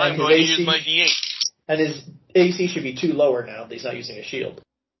 I'm And going to his use AC my D8. And his AC should be 2 lower now that he's not using a shield.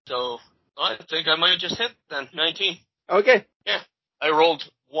 So I think I might just hit then. 19. Okay. Yeah. I rolled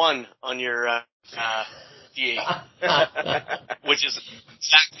 1 on your D8. Which is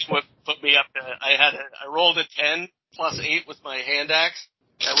exactly what put me up to, I rolled a 10 plus 8 with my hand axe.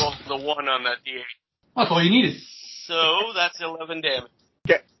 I rolled the 1 on that D8. That's all you needed. So that's 11 damage.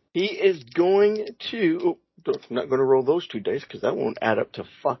 Okay. He is going to... I'm not going to roll those 2 dice because that won't add up to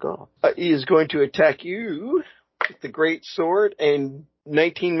fuck off. He is going to attack you with the great sword and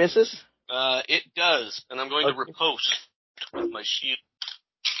 19 misses. It does, and I'm going to riposte with my shield.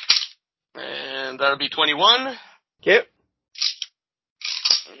 And that'll be 21. Okay.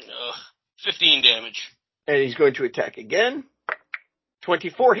 15 damage. And he's going to attack again.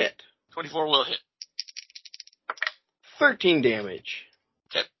 24 hit. 24 will hit. 13 damage.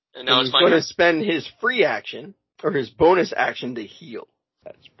 Okay. And now And it's he's my going turn. to spend his free action, or his bonus action to heal.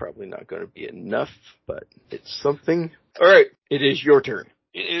 That's probably not going to be enough, but it's something. Alright, it is your turn.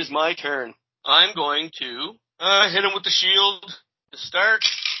 It is my turn. I'm going to hit him with the shield to start.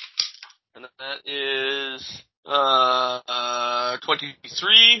 And that is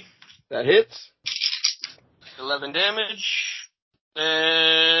 23. That hits. 11 damage.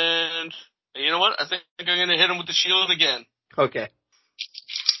 And you know what? I think I'm going to hit him with the shield again. Okay.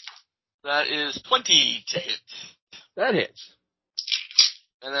 That is 20 to hit. That hits.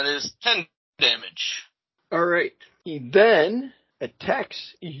 And that is 10 damage. Alright. He then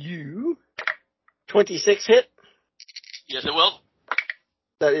attacks you. 26 hit. Yes, it will.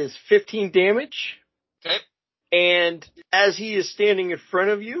 That is 15 damage. Okay. And as he is standing in front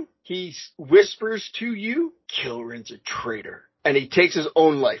of you, he whispers to you, Kilrin's a traitor. And he takes his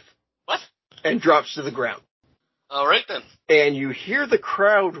own life. What? And drops to the ground. Alright then. And you hear the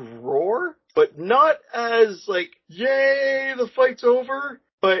crowd roar, but not as like, yay, the fight's over,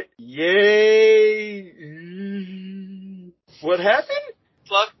 but yay. What happened?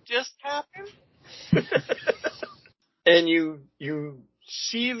 Fuck just happened? And you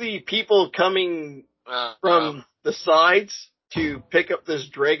see the people coming from the sides to pick up this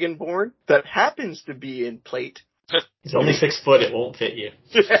Dragonborn that happens to be in plate. He's only 6 foot, it won't fit you.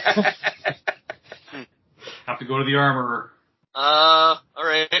 Have to go to the armorer.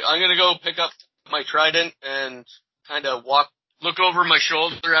 Alright. I'm gonna go pick up my trident and kind of look over my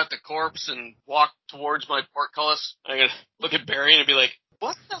shoulder at the corpse and walk towards my portcullis. I'm gonna look at Barry and be like,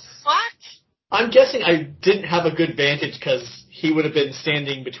 what the fuck? I'm guessing I didn't have a good vantage because he would have been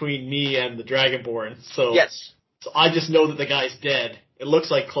standing between me and the Dragonborn. So Yes. So I just know that the guy's dead. It looks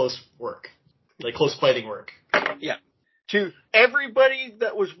like close work. Like close fighting work. Yeah. To everybody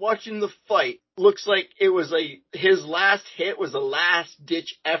that was watching the fight, looks like it was his last hit was a last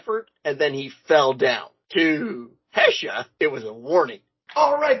ditch effort, and then he fell down. To Hesha, it was a warning.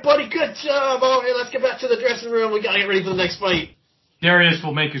 All right, buddy, good job. Oh, hey, let's get back to the dressing room. We gotta get ready for the next fight. Darius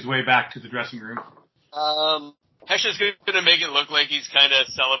will make his way back to the dressing room. Hesha's gonna make it look like he's kind of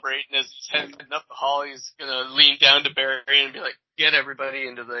celebrating as he's heading up the hall. He's gonna lean down to Barry and be like, get everybody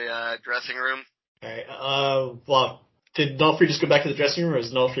into the dressing room. Alright, well, did Nulfree just go back to the dressing room, or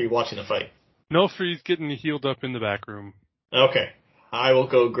is Nulfree watching the fight? Nulfree's getting healed up in the back room. Okay. I will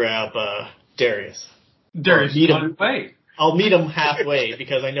go grab, Darius. Darius is on his way. I'll meet him halfway,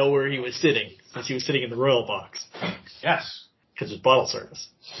 because I know where he was sitting, since he was sitting in the royal box. Yes. Because it's bottle service.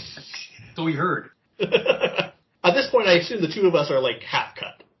 So we heard. At this point, I assume the two of us are, like, half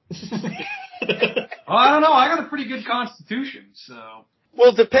cut. Well, I don't know. I got a pretty good constitution, so.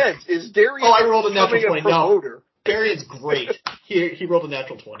 Well, it depends. Is Darius I rolled a natural 20. promoter? No. Darius great. He rolled a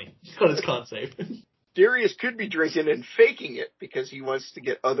natural 20. He's got his con save. Darius could be drinking and faking it because he wants to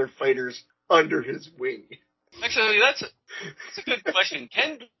get other fighters under his wing. Actually, that's a good question.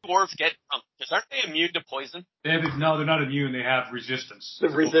 Can dwarves get drunk? Because aren't they immune to poison? No, they're not immune. They have resistance.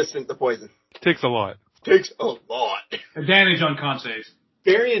 They're resistant to poison. Takes a lot. Takes a lot. Advantage on con saves.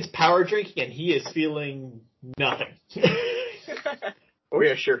 Variant's power drinking, and he is feeling nothing. Oh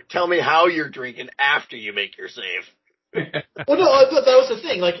yeah, sure. Tell me how you're drinking after you make your save. Well, no, I thought that was the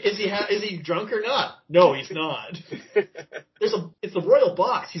thing. Like, is he drunk or not? No, he's not. It's the royal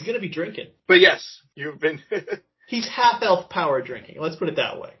box. He's gonna be drinking. But yes, you've been. He's half elf power drinking. Let's put it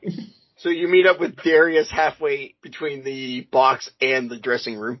that way. So you meet up with Darius halfway between the box and the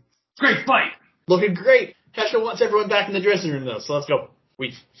dressing room. Great fight. Looking great. Hesha wants everyone back in the dressing room though, so let's go.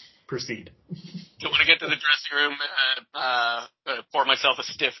 We proceed. So when I get to the dressing room, pour myself a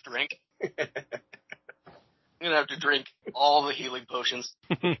stiff drink. I'm gonna have to drink all the healing potions.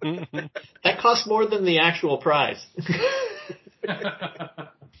 That costs more than the actual prize.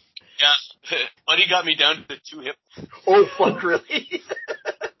 Yeah, Buddy got me down to 2 hit. Oh fuck, really?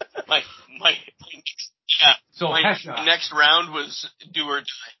 my So Hesha, next round was do or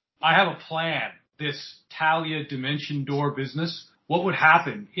die. I have a plan. This Talia Dimension Door business. What would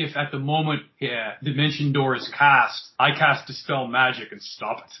happen if at the moment Dimension Door is cast, I cast Dispel Magic and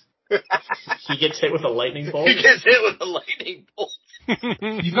stop it? He gets hit with a lightning bolt? He gets hit with a lightning bolt.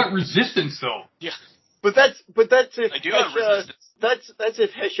 You've got resistance though. Yeah. But that's if I do have resistance. That's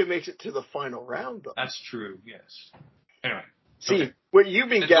if Hesha makes it to the final round though. That's true, yes. Anyway. See, okay. what you've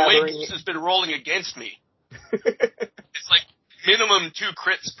been The gathering way this has been rolling against me. It's like minimum 2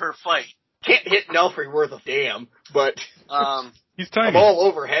 crits per fight. can't hit Nelfrey worth a damn, but He's tiny. I'm all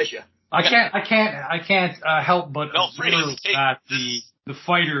over Hesha. I can't help but Nelfrey observe is taking that the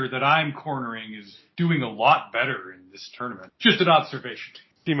fighter that I'm cornering is doing a lot better in this tournament. Just an observation.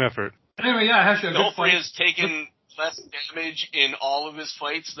 Team effort. Anyway, yeah, Hesha, good Nelfrey fight. has taken less damage in all of his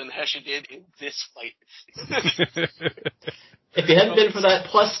fights than Hesha did in this fight. If it hadn't been for that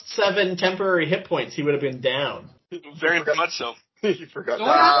 +7 temporary hit points, he would have been down. Very much so. You forgot So that.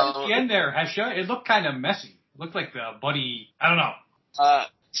 what happened at the end there, Hesha? It looked kind of messy. It looked like the buddy, I don't know.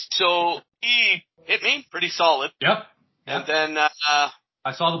 So he hit me pretty solid. Yep. And then,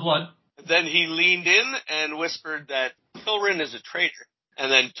 I saw the blood. then he leaned in and whispered that Kilrin is a traitor,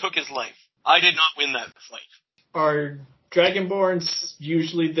 and then took his life. I did not win that fight. Are Dragonborns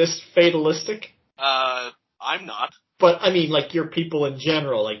usually this fatalistic? I'm not. But, I mean, like, your people in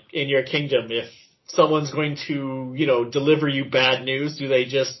general, like, in your kingdom, if someone's going to, deliver you bad news, do they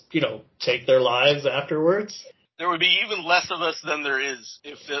just, take their lives afterwards? There would be even less of us than there is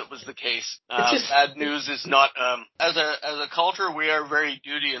if that was the case. It's just- Bad news is not, as a culture, we are very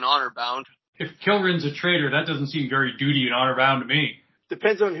duty and honor bound. If Kilrin's a traitor, that doesn't seem very duty and honor bound to me.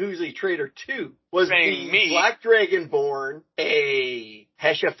 Depends on who's a traitor to. Was Saying the me. Black Dragonborn a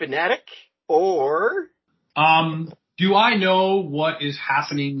Hesha fanatic, or... Do I know what is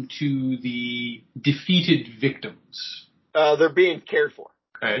happening to the defeated victims? they're being cared for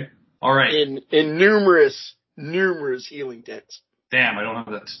Okay. All right. in numerous healing tents. Damn, I don't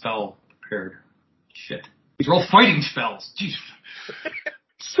have that spell prepared. Shit. These are all fighting spells. Jeez.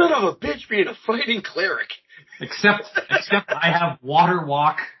 Son of a bitch being a fighting cleric. Except I have Water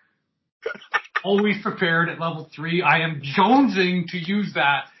Walk always prepared at level 3. I am jonesing to use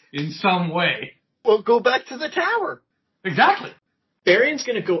that in some way. Well, go back to the tower. Exactly. Barion's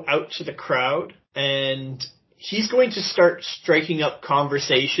going to go out to the crowd, and he's going to start striking up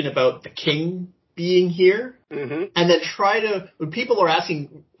conversation about the king being here, Mm-hmm. and then try to, when people are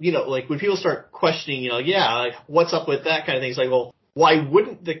asking, when people start questioning, what's up with that kind of thing, it's like, well, why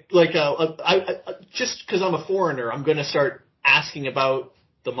wouldn't just because I'm a foreigner, I'm going to start asking about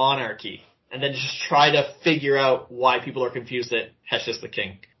the monarchy, and then just try to figure out why people are confused that Hesha's the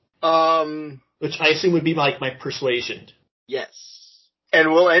king. Which I assume would be like my persuasion. Yes.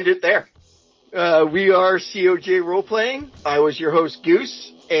 And we'll end it there. We are COJ Roleplaying. I was your host,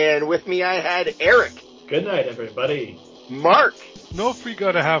 Goose, and with me I had Eric. Good night, everybody. Mark. No, if we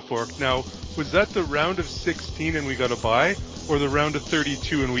got a half orc. Now, was that the round of 16 and we got a bye, or the round of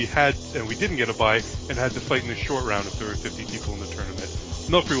 32 and we didn't get a bye and had to fight in the short round if there were 50 people in the tournament?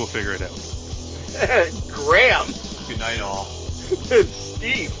 Nofri will figure it out. Graham. Good night, all.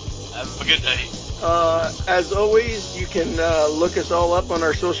 Steve. Have a good night. As always, you can look us all up on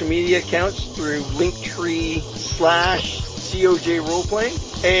our social media accounts through Linktree /COJ Roleplaying.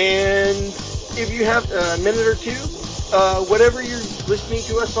 And if you have a minute or two, whatever you're listening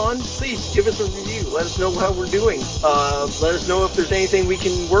to us on, please give us a review. Let us know how we're doing. Let us know if there's anything we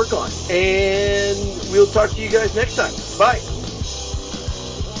can work on. And we'll talk to you guys next time. Bye.